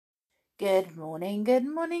Good morning, good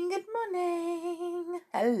morning, good morning.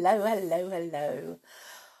 Hello, hello, hello.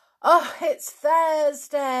 Oh, it's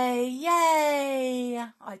Thursday. Yay!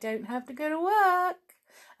 I don't have to go to work.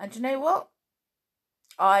 And you know what?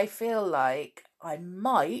 I feel like I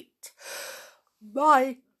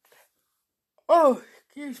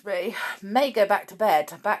excuse me, may go back to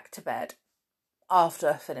bed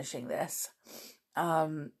after finishing this.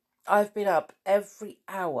 I've been up every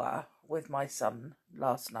hour with my son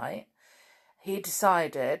last night. He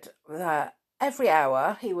decided that every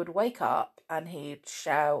hour he would wake up and he'd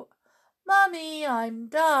shout, "Mummy, I'm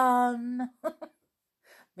done,"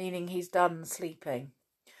 meaning he's done sleeping.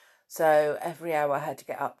 So every hour I had to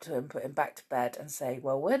get up to him, put him back to bed and say,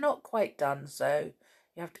 "Well, we're not quite done, so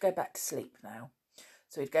you have to go back to sleep now."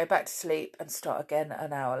 So he'd go back to sleep and start again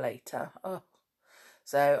an hour later. Oh,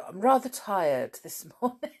 so I'm rather tired this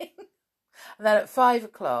morning. And then at 5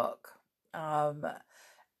 o'clock,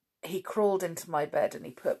 he crawled into my bed and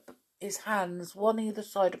he put his hands one either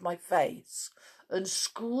side of my face and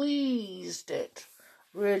squeezed it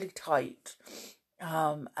really tight,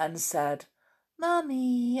 and said,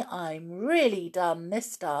 "Mummy, I'm really done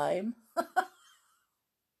this time."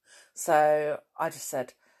 So I just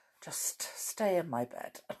said, "Just stay in my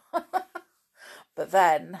bed." But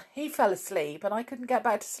then he fell asleep and I couldn't get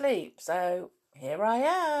back to sleep. So here I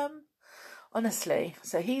am. Honestly,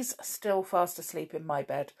 so he's still fast asleep in my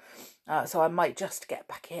bed. So I might just get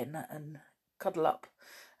back in and cuddle up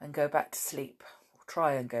and go back to sleep. Or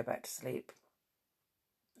try and go back to sleep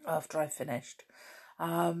after I finished.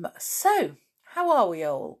 So, how are we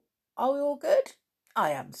all? Are we all good? I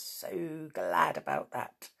am so glad about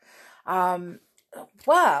that.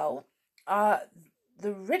 Well,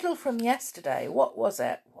 the riddle from yesterday, what was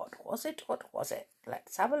it?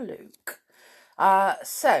 Let's have a look.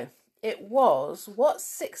 So, it was, what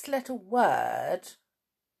 6-letter word?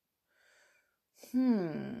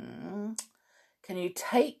 Can you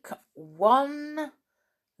take one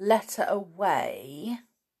letter away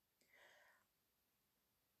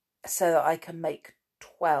so that I can make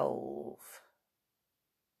 12?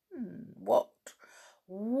 What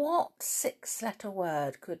 6-letter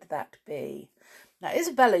word could that be? Now,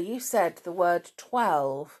 Isabella, you said the word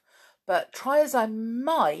 12, but try as I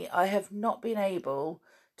might, I have not been able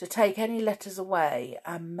to take any letters away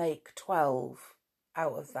and make 12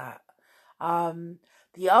 out of that.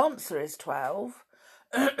 The answer is 12,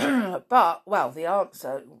 but, well, the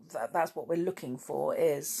answer, that's what we're looking for,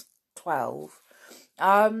 is 12.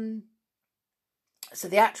 So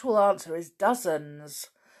the actual answer is dozens.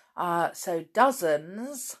 So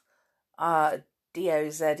dozens,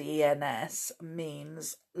 D-O-Z-E-N-S,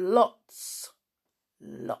 means lots.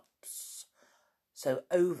 So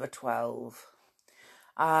over 12.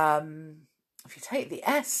 If you take the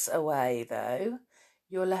S away, though,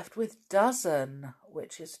 you're left with dozen,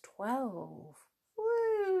 which is 12.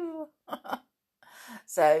 Woo!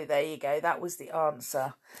 So there you go. That was the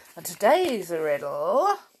answer. And today's riddle,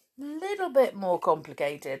 a little bit more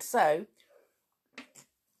complicated. So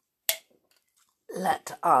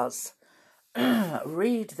let us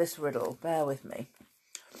read this riddle. Bear with me.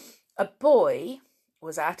 A boy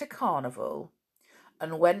was at a carnival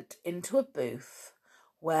and went into a booth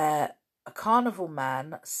where a carnival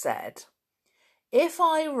man said, "If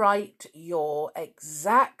I write your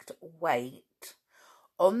exact weight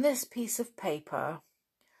on this piece of paper,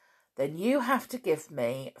 then you have to give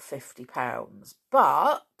me £50.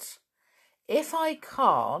 But if I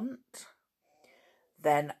can't,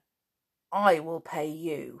 then I will pay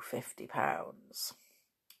you £50.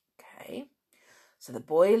 Okay. So the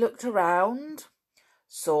boy looked around,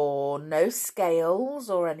 saw no scales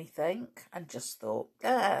or anything, and just thought,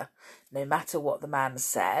 no matter what the man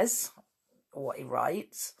says or what he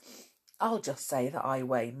writes, I'll just say that I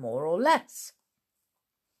weigh more or less.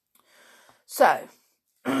 So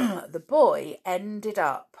the boy ended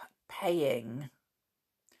up paying.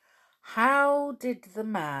 How did the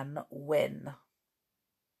man win?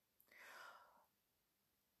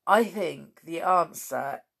 I think the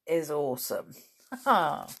answer is awesome.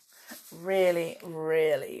 Really,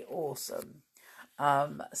 really awesome.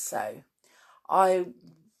 So I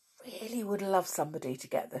really would love somebody to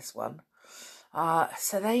get this one.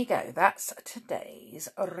 So there you go. That's today's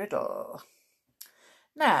riddle.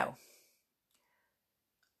 Now,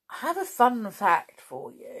 I have a fun fact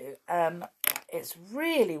for you. It's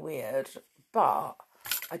really weird, but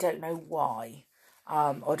I don't know why.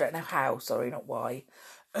 Or don't know how, sorry, not why.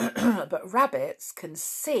 But rabbits can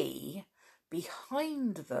see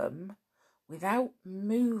behind them without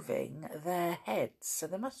moving their heads. So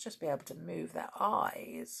they must just be able to move their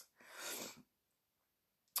eyes.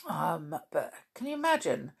 But can you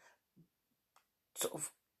imagine sort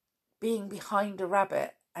of being behind a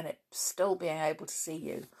rabbit and it still being able to see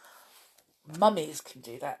you. Mummies can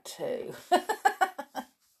do that too.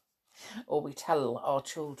 Or we tell our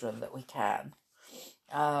children that we can.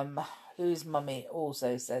 Whose mummy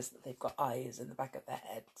also says that they've got eyes in the back of their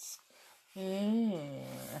heads.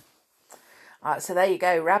 So there you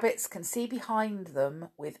go. Rabbits can see behind them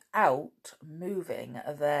without moving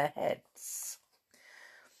their heads.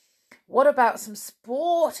 What about some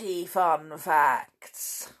sporty fun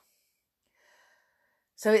facts?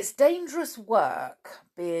 So it's dangerous work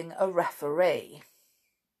being a referee.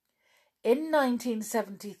 In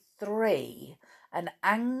 1973, an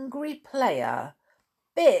angry player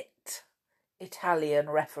bit Italian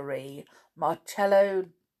referee Marcello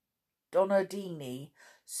Donadini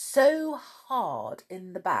so hard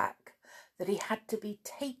in the back that he had to be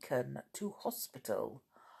taken to hospital.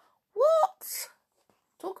 What?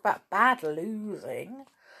 Talk about bad losing.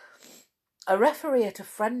 A referee at a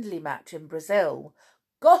friendly match in Brazil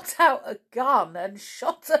got out a gun and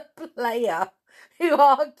shot a player who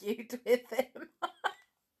argued with him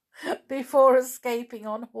before escaping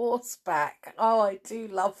on horseback. Oh, I do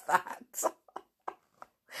love that.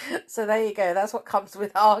 So there you go. That's what comes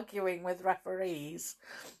with arguing with referees.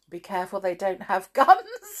 Be careful they don't have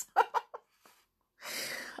guns.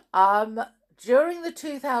 During the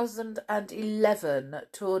 2011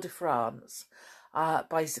 Tour de France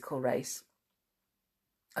bicycle race,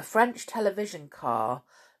 a French television car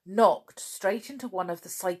knocked straight into one of the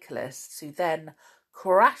cyclists, who then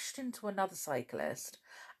crashed into another cyclist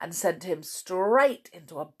and sent him straight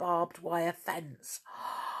into a barbed wire fence.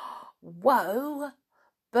 Whoa!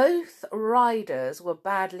 Both riders were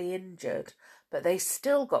badly injured, but they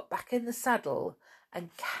still got back in the saddle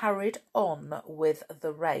and carried on with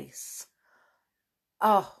the race.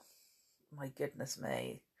 Oh, my goodness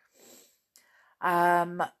me.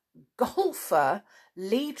 Golfer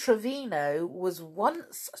Lee Trevino was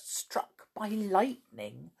once struck by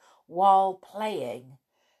lightning while playing,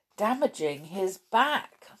 damaging his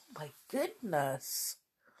back. Oh, my goodness.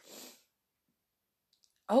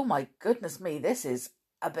 Oh, my goodness me, this is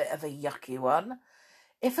a bit of a yucky one.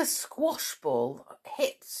 If a squash ball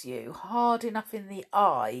hits you hard enough in the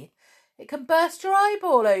eye, it can burst your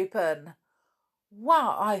eyeball open.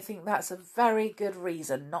 Wow, I think that's a very good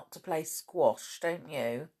reason not to play squash, don't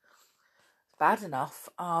you? Bad enough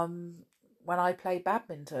when I play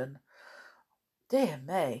badminton. Dear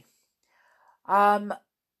me.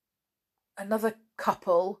 Another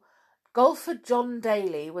couple. Golfer John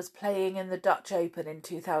Daly was playing in the Dutch Open in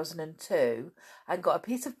 2002 and got a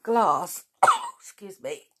piece of glass. Excuse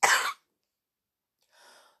me.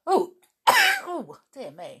 Oh,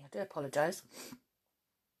 dear me. I do apologise.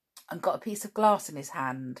 And got a piece of glass in his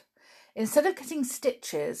hand. Instead of getting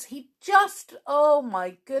stitches, oh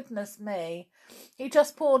my goodness me, he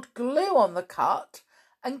just poured glue on the cut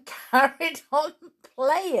and carried on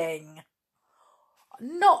playing.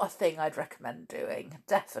 Not a thing I'd recommend doing,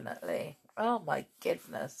 definitely. Oh my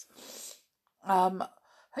goodness.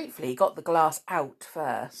 Hopefully he got the glass out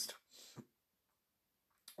first.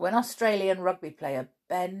 When Australian rugby player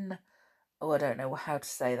I don't know how to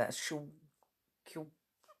say that,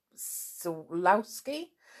 Sulowski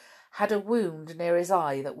had a wound near his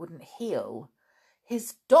eye that wouldn't heal,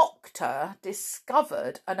 his doctor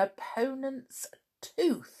discovered an opponent's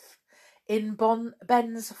tooth in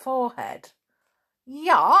Ben's forehead.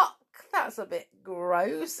 Yuck! That's a bit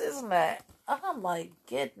gross, isn't it? Oh my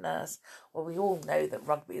goodness. Well, we all know that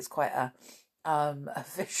rugby is quite a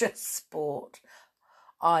vicious sport.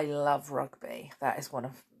 I love rugby.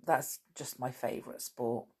 That's just my favourite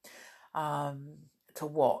sport to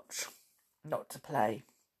watch, not to play.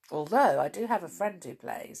 Although I do have a friend who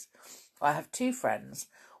plays. I have two friends.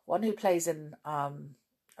 One who plays in a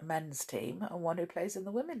men's team and one who plays in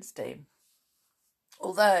the women's team.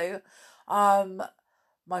 Although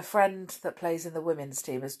my friend that plays in the women's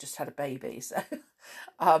team has just had a baby, so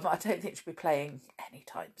I don't think she'll be playing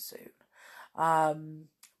anytime soon.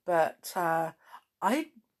 But I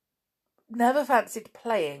never fancied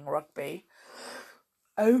playing rugby.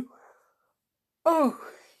 Oh,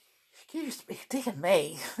 excuse me, dear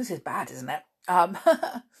me, this is bad, isn't it?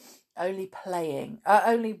 Only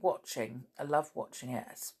watching. I love watching it,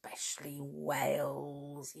 especially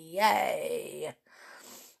Wales. Yay!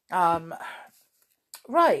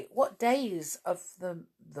 Right, what days of the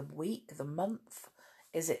week, the month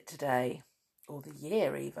is it today? Or the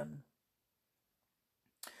year even?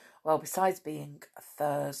 Well, besides being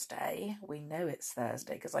Thursday, we know it's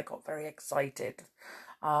Thursday because I got very excited.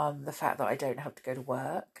 The fact that I don't have to go to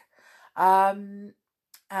work. And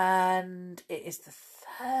it is the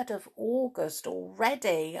 3rd of August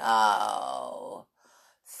already. Oh,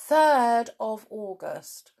 3rd of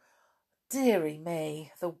August. Deary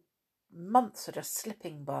me, the months are just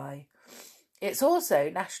slipping by. It's also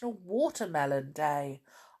National Watermelon Day.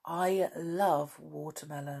 I love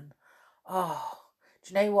watermelon. Oh,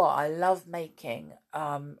 do you know what? I love making,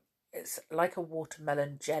 it's like a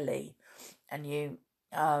watermelon jelly, and you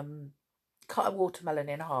cut a watermelon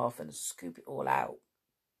in half and scoop it all out.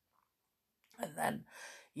 And then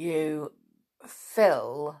you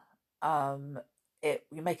fill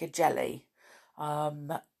you make a jelly.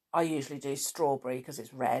 I usually do strawberry because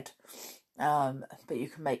it's red, but you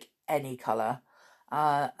can make any colour.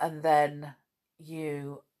 And then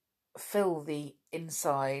you fill the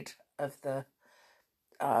inside of the,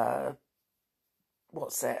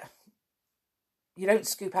 you don't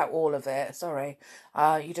scoop out all of it, sorry.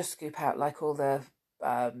 You just scoop out like all the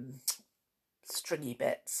stringy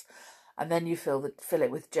bits, and then you fill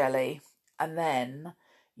it with jelly, and then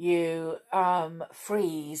you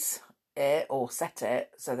freeze it or set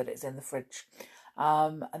it so that it's in the fridge,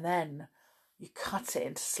 and then you cut it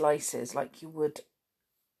into slices like you would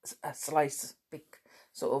a big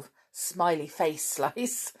sort of smiley face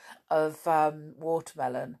slice of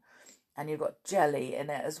watermelon, and you've got jelly in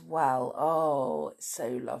it as well. Oh, it's so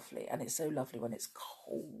lovely, and it's so lovely when it's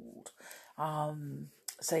cold.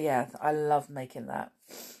 So yeah, I love making that.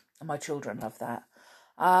 My children love that.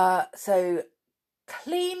 So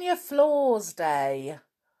clean your floors day.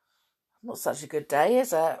 Not such a good day,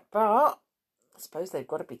 is it? But I suppose they've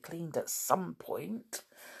got to be cleaned at some point.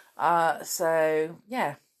 So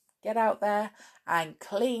yeah, get out there and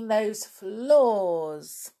clean those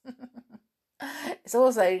floors. It's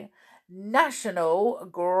also National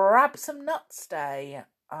Grab Some Nuts Day.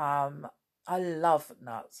 I love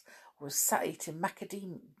nuts. I was sat eating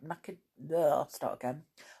macadamia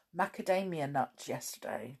nuts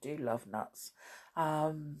yesterday. Do love nuts.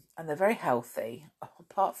 And they're very healthy,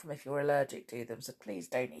 apart from if you're allergic to them. So please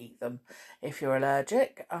don't eat them if you're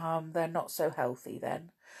allergic. They're not so healthy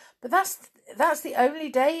then. But that's the only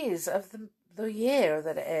days of the year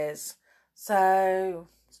that it is. So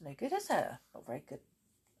it's no good, is it? Not very good.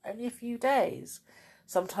 Only a few days.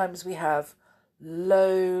 Sometimes we have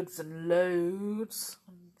loads and loads,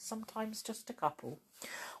 and sometimes just a couple.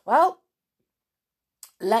 Well,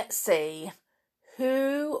 let's see.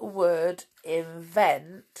 Who would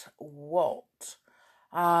invent what?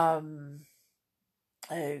 Okie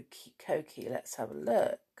dokie, let's have a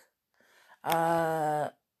look.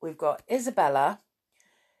 We've got Isabella,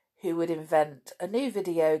 who would invent a new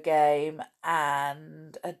video game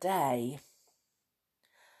and a day.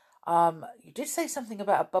 You did say something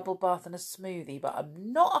about a bubble bath and a smoothie, but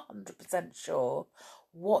I'm not 100% sure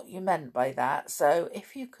what you meant by that. So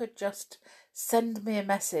if you could just send me a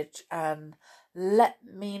message and let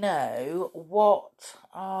me know what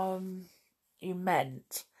you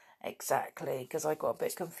meant exactly, because I got a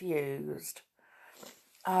bit confused.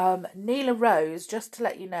 Neela Rose, just to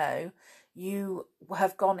let you know, you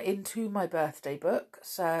have gone into my birthday book,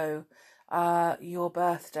 so your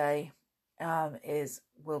birthday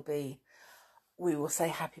we will say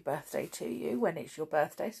happy birthday to you when it's your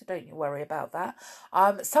birthday, so don't you worry about that.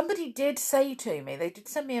 Somebody did say to me, they did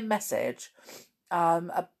send me a message,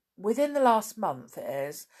 within the last month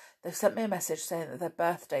they've sent me a message saying that their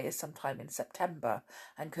birthday is sometime in September,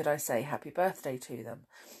 and could I say happy birthday to them?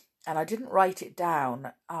 And I didn't write it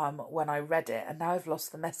down when I read it, and now I've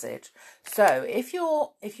lost the message. So if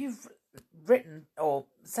you've written or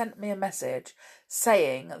sent me a message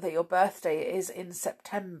saying that your birthday is in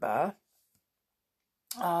September,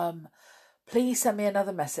 please send me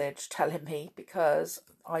another message telling me, because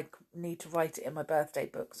I need to write it in my birthday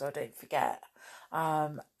book so I don't forget.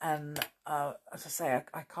 And as I say,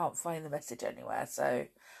 I can't find the message anywhere, so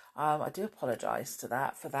I do apologise for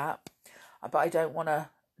that. But I don't want to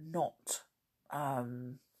not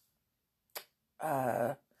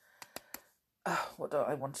what do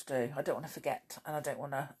I want to do? I don't want to forget, and I don't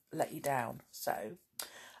want to let you down. So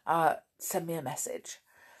send me a message.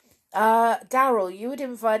 Daryl, you would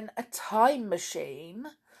invent a time machine,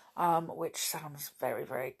 which sounds very,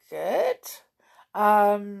 very good.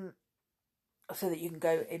 So that you can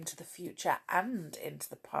go into the future and into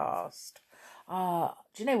the past. Do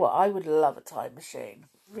you know what? I would love a time machine.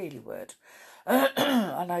 Really would.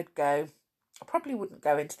 And I probably wouldn't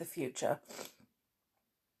go into the future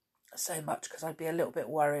so much, because I'd be a little bit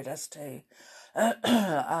worried as to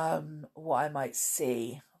what I might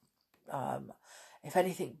see. If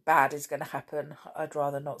anything bad is going to happen, I'd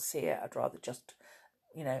rather not see it. I'd rather just,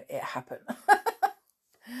 it happen.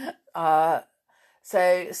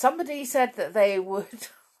 So somebody said that they would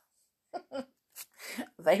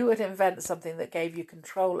They would invent something that gave you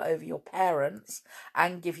control over your parents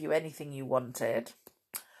and give you anything you wanted.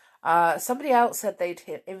 Somebody else said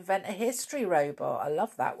they'd invent a history robot. I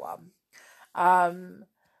love that one.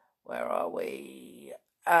 Where are we?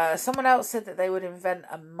 Someone else said that they would invent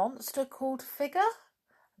a monster called Figure.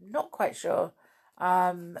 I'm not quite sure.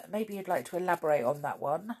 Maybe you'd like to elaborate on that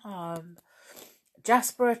one.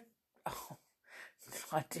 Jasper, oh,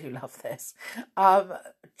 I do love this.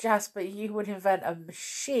 Jasper, you would invent a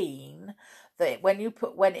machine that when you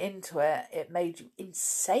went into it, it made you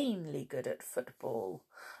insanely good at football.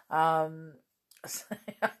 So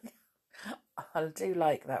I do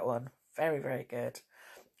like that one. Very, very good.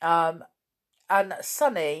 And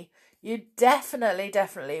Sunny, you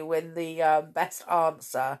definitely win the best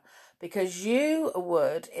answer, because you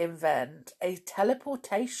would invent a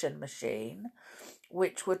teleportation machine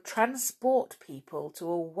which would transport people to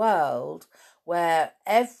a world where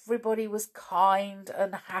everybody was kind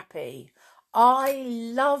and happy. I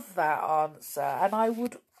love that answer, and I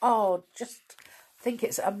would just think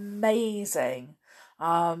it's amazing.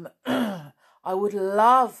 I would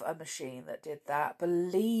love a machine that did that,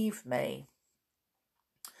 believe me.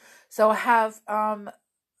 So I have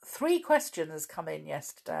 3 questions come in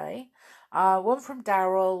yesterday. One from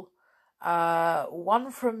Daryl,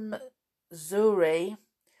 one from Zuri,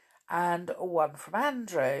 and one from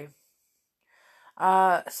Andrew.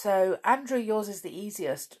 So Andrew, yours is the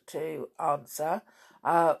easiest to answer.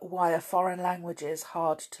 Why are foreign languages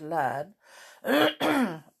hard to learn?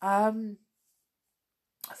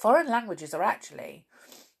 Foreign languages are actually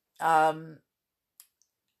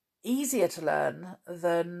easier to learn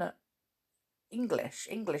than English.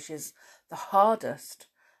 English is the hardest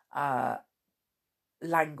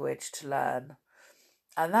language to learn.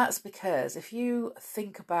 And that's because if you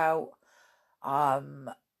think about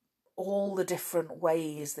all the different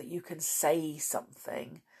ways that you can say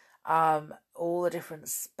something, all the different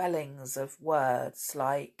spellings of words,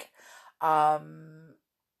 like,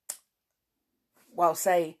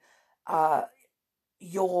 say,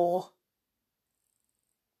 your,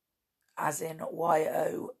 as in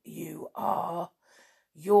Y-O-U-R,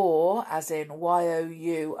 your, as in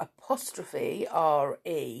Y-O-U apostrophe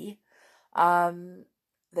R-E,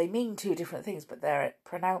 they mean 2 different things, but they're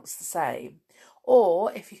pronounced the same.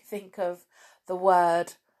 Or if you think of the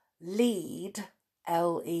word lead,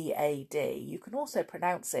 L-E-A-D, you can also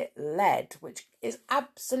pronounce it lead, which is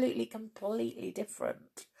absolutely completely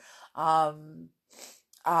different.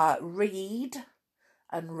 Read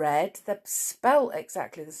and read, they're spelled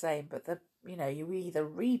exactly the same, but you either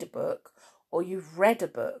read a book or you've read a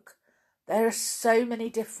book. There are so many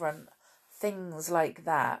different things like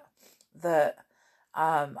that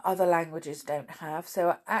other languages don't have.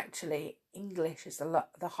 So actually English is the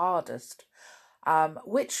hardest,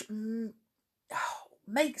 which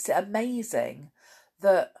makes it amazing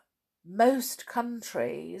that most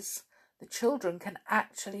countries, the children can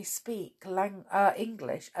actually speak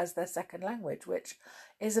English as their second language, which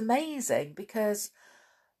is amazing, because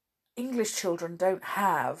English children don't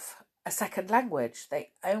have a second language.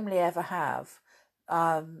 They only ever have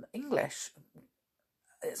English.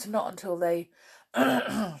 It's not until they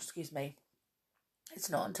excuse me, it's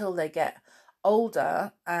not until they get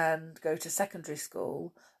older and go to secondary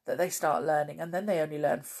school that they start learning, and then they only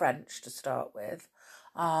learn French to start with.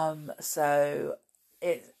 So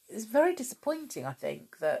it is very disappointing, I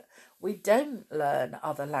think, that we don't learn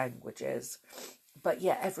other languages, but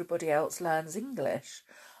yet everybody else learns English.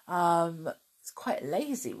 It's quite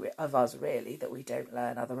lazy of us, really, that we don't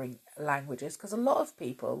learn other languages, because a lot of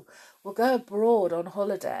people will go abroad on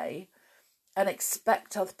holiday and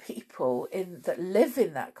expect other people that live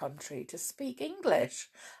in that country to speak English,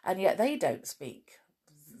 and yet they don't speak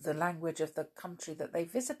the language of the country that they're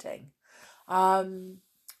visiting.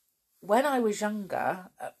 When I was younger,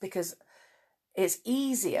 because it's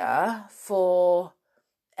easier for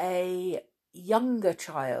a younger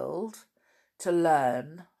child to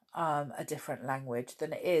learn a different language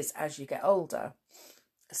than it is as you get older.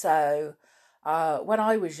 So when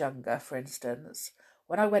I was younger, for instance,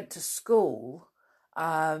 when I went to school,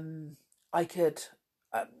 I could,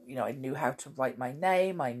 I knew how to write my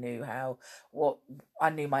name. I knew I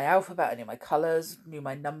knew my alphabet. I knew my colours, knew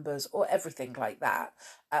my numbers, or everything like that,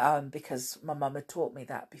 because my mum had taught me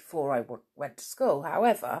that before I went to school.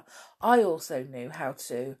 However, I also knew how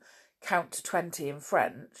to count to 20 in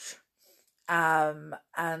French, and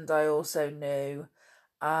I also knew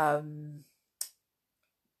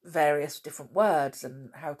various different words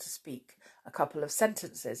and how to speak a couple of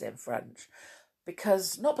sentences in French,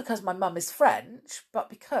 not because my mum is French, but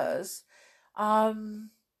because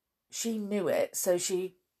she knew it, so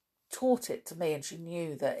she taught it to me, and she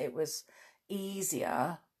knew that it was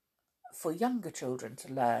easier for younger children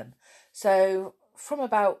to learn. So from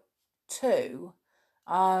about 2,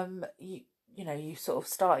 you sort of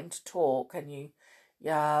starting to talk, and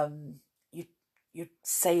you're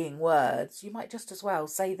saying words. You might just as well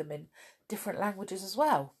say them in different languages as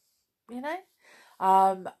well, you know.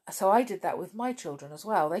 So I did that with my children as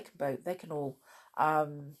well. They can all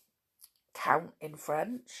count in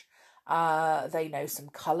French. They know some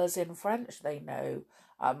colours in French. They know,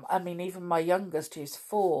 even my youngest, who's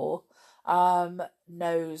 4,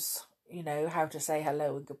 knows, how to say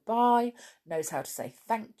hello and goodbye, knows how to say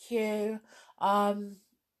thank you.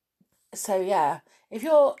 So yeah, if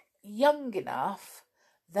you're young enough,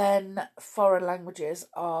 then foreign languages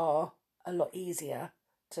are a lot easier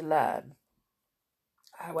to learn.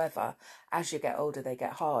 However, as you get older, they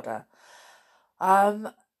get harder.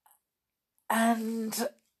 And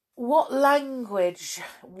what language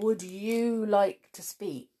would you like to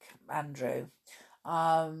speak, Andrew?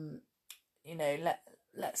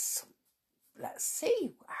 Let's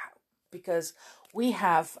see, because we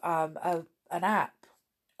have an app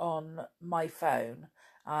on my phone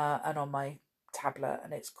and on my tablet,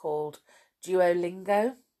 and it's called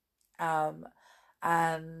Duolingo.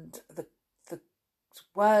 And the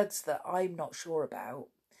words that I'm not sure about,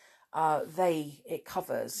 it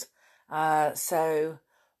covers. So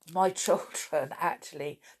my children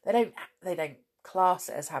actually, they don't class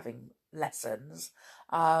it as having lessons,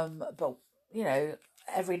 but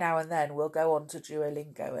every now and then we'll go on to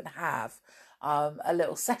Duolingo and have a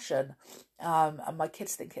little session, and my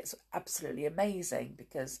kids think it's absolutely amazing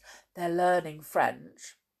because they're learning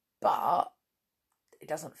French, but it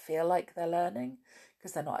doesn't feel like they're learning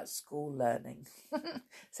because they're not at school learning.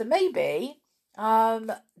 So maybe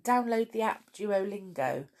download the app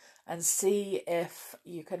Duolingo and see if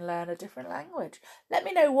you can learn a different language. Let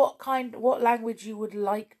me know what language you would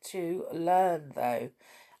like to learn, though.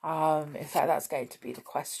 In fact, that's going to be the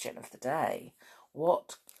question of the day.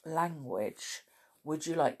 What language would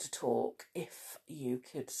you like to talk if you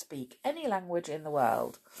could speak any language in the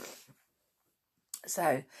world?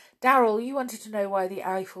 So, Daryl, you wanted to know why the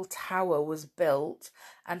Eiffel Tower was built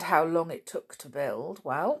and how long it took to build.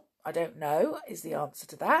 Well, I don't know is the answer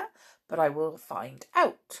to that, but I will find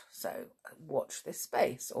out. So watch this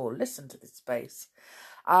space or listen to this space.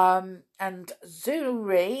 And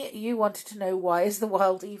Zuri, you wanted to know why is the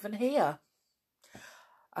world even here?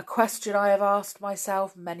 A question I have asked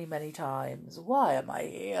myself many, many times. Why am I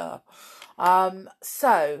here?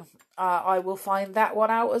 So I will find that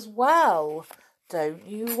one out as well. Don't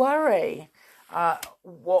you worry.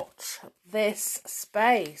 Watch this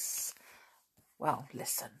space. Well,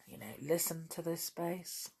 listen to this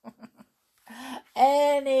space.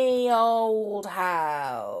 Any old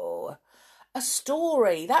how. A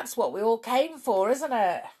story. That's what we all came for, isn't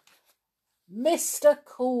it? Mr.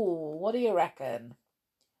 Cool. What do you reckon?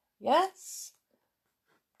 Yes?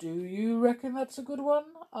 Do you reckon that's a good one?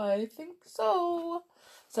 I think so.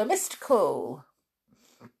 So, Mr. Cool.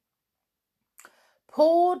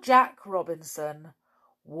 Poor Jack Robinson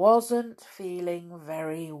wasn't feeling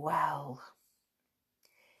very well.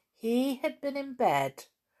 He had been in bed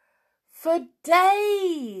for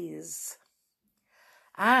days,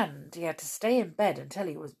 and he had to stay in bed until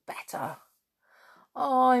he was better.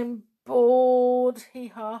 I'm bored, he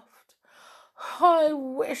huffed. I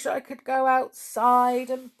wish I could go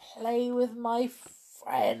outside and play with my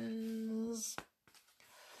friends.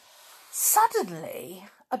 Suddenly,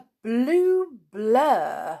 a blue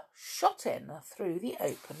blur shot in through the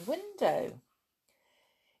open window.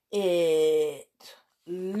 It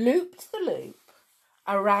looped the loop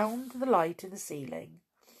around the light in the ceiling,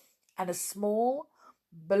 and a small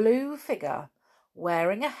blue figure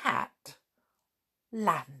wearing a hat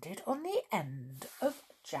landed on the end of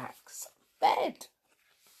Jack's bed.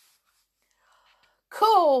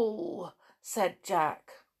 Cool, said Jack.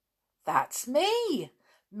 That's me,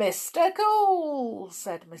 Mr. Cool,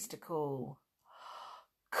 said Mr. Cool.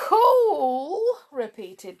 Cool,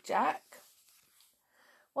 repeated Jack.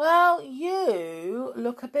 Well, you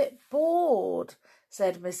look a bit bored,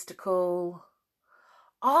 said Mr. Cool.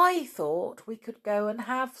 I thought we could go and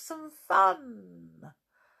have some fun.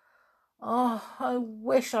 Oh, I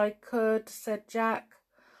wish I could, said Jack,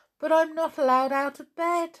 but I'm not allowed out of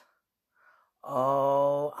bed.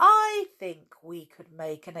 Oh, I think we could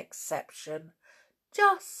make an exception.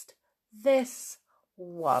 Just this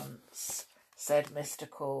once, said Mr.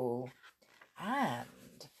 Cool.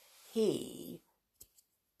 And he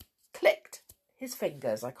clicked his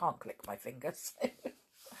fingers. I can't click my fingers.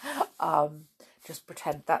 Just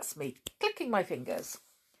pretend that's me clicking my fingers.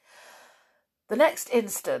 The next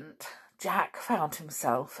instant, Jack found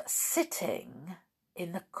himself sitting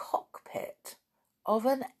in the cockpit of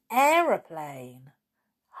an aeroplane.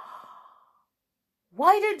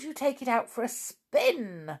 "Why don't you take it out for a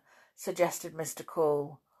spin?" suggested Mr.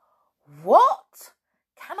 Cool. "What?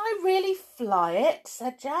 Can I really fly it?"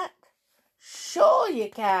 said Jack. "Sure you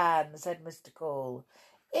can," said Mr. Cool.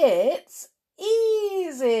 "It's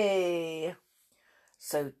easy."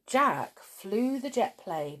 So Jack flew the jet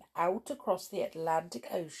plane out across the Atlantic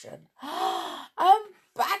Ocean and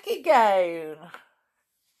back again.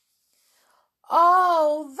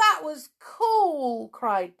 "Oh, that was cool,"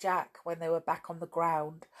 cried Jack when they were back on the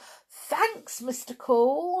ground. "Thanks, Mr.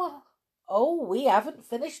 Cool." "Oh, we haven't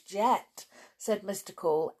finished yet," said Mr.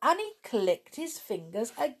 Cool, and he clicked his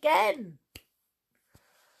fingers again.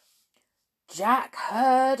 Jack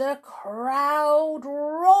heard a crowd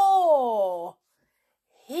roar.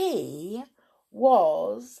 He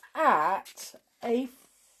was at a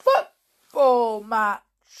football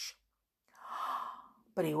match.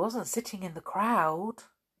 But he wasn't sitting in the crowd.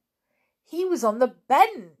 He was on the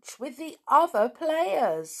bench with the other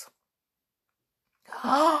players.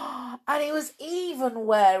 And he was even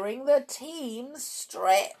wearing the team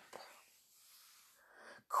strip.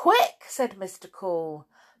 "Quick," said Mr. Cool.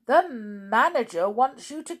 "The manager wants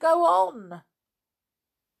you to go on."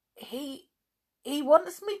 He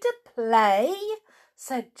wants me to play?"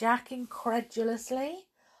 said Jack incredulously.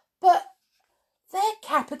 "But they're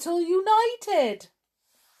Capital United."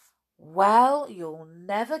 Well, you'll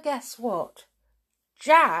never guess what.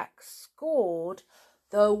 Jack scored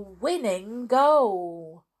the winning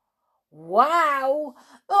goal. "Wow!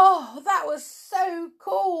 Oh, that was so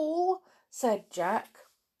cool," said Jack.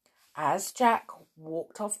 As Jack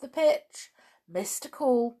walked off the pitch, Mr.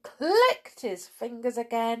 Cool clicked his fingers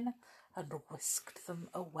again and whisked them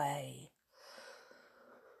away.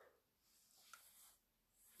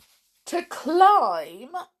 To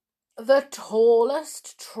climb the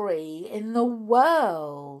tallest tree in the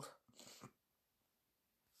world.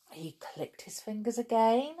 He clicked his fingers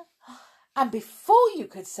again, and before you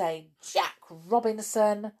could say Jack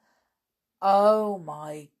Robinson, oh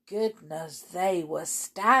my goodness, they were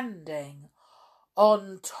standing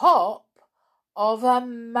on top of a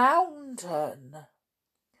mountain.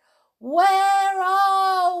 "Where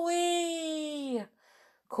are we?"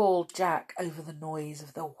 called Jack over the noise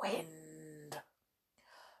of the wind.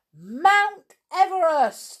 "Mount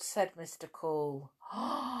Everest," said Mr. Cool.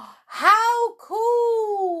 "How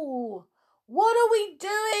cool! What are we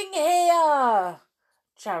doing here?"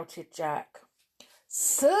 shouted Jack.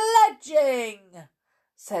 "Sledging,"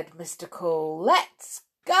 said Mr. Cool. "Let's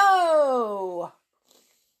go."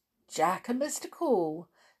 Jack and Mr. Cool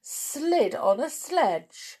slid on a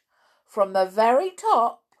sledge from the very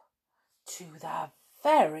top to the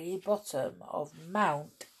very bottom of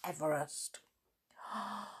Mount Everest.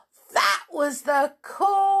 "That was the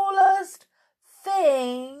coolest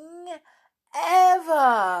thing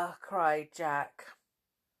ever," cried Jack.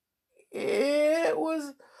 "It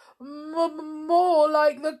was more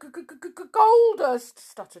like the coldest,"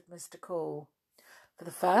 stuttered Mr. Cool. For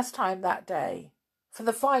the final time that day,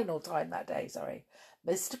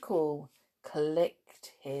 Mr. Cool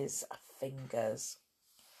clicked his fingers.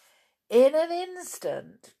 In an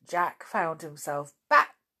instant, Jack found himself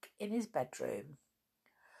back in his bedroom.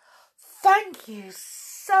 "Thank you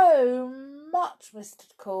so much, Mr.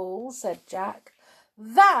 Cool," said Jack.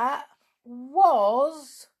 "That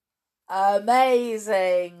was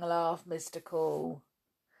amazing," laughed Mr. Cool.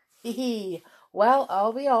 "Hee. Well,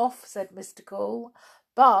 I'll be off," said Mr. Cool.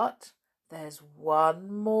 "But there's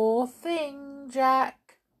one more thing,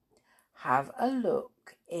 Jack. Have a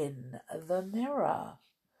look in the mirror."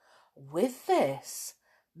 With this,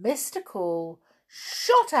 Mr. Cool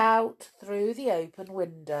shot out through the open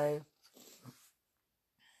window.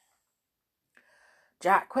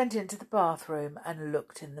 Jack went into the bathroom and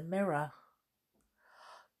looked in the mirror.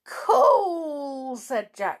 "Cool,"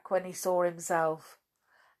 said Jack when he saw himself.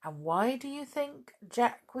 And why do you think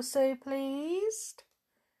Jack was so pleased?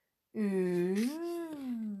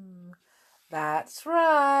 That's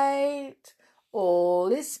right. All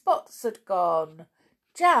his spots had gone.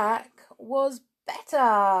 Jack was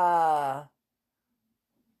better.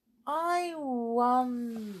 I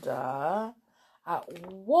wonder, at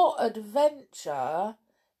what adventure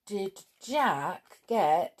did Jack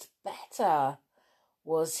get better?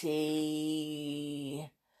 Was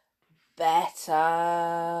he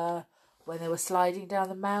better when they were sliding down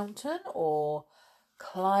the mountain or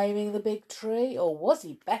climbing the big tree? Or was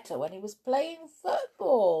he better when he was playing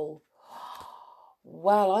football?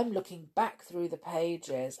 Well, I'm looking back through the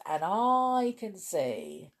pages and I can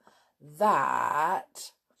see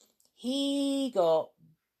that he got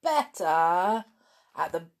better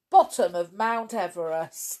at the bottom of Mount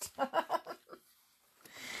Everest.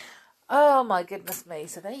 Oh my goodness me.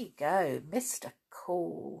 So there you go, Mr.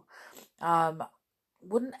 Cool.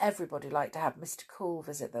 Wouldn't everybody like to have Mr. Cool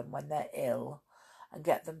visit them when they're ill and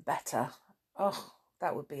get them better? Oh,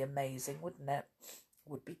 that would be amazing, wouldn't it?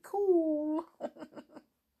 Would be cool.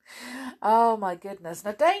 Oh my goodness.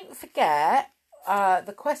 Now don't forget,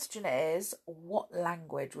 the question is, what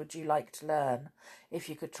language would you like to learn if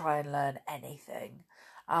you could try and learn anything?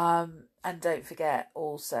 And don't forget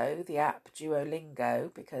also the app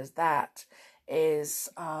Duolingo, because that is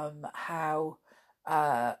how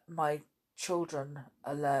my children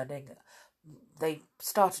are learning. They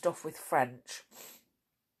started off with French,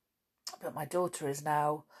 but my daughter is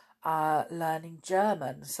now learning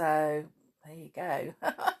German. So there you go.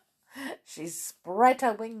 She's spread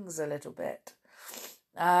her wings a little bit.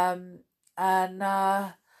 And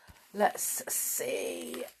let's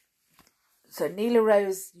see. So Neela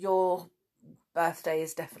Rose, your birthday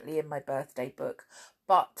is definitely in my birthday book,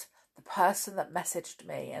 but the person that messaged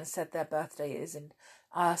me and said their birthday is in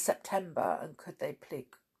September, and could they please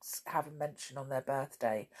have a mention on their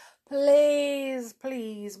birthday, please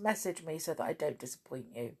message me so that I don't disappoint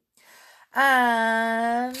you.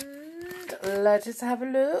 And let us have a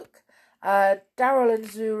look. Daryl and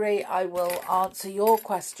Zuri, I will answer your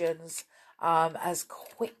questions as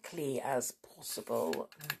quickly as possible.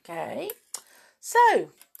 Okay, so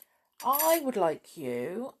I would like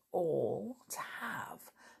you all to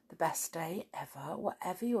have the best day ever,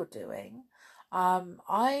 whatever you're doing.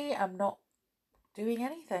 I am not doing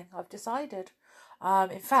anything, I've decided.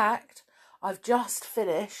 In fact, I've just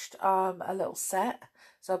finished a little set,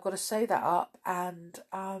 so I've got to sew that up and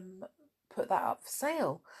put that up for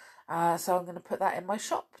sale. So I'm going to put that in my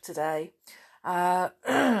shop today.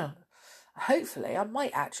 Hopefully I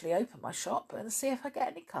might actually open my shop and see if I get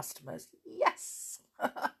any customers. Yes.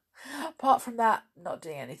 Apart from that, not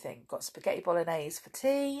doing anything. Got spaghetti bolognese for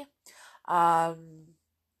tea. And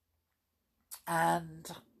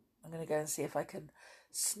I'm going to go and see if I can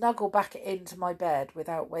snuggle back into my bed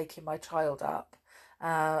without waking my child up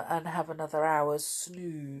and have another hour's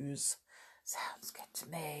snooze. Sounds good to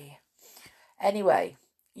me. Anyway,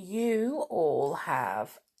 you all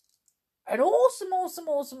have an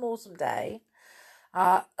awesome day,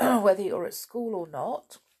 whether you're at school or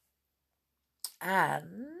not.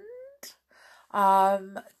 And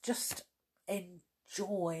just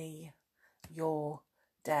enjoy your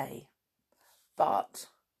day. But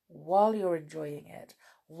while you're enjoying it,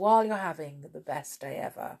 while you're having the best day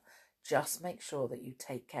ever, just make sure that you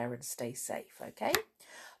take care and stay safe, okay?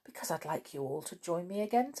 Because I'd like you all to join me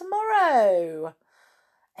again tomorrow.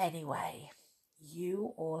 Anyway,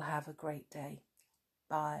 you all have a great day.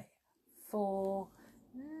 Bye for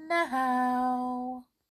now.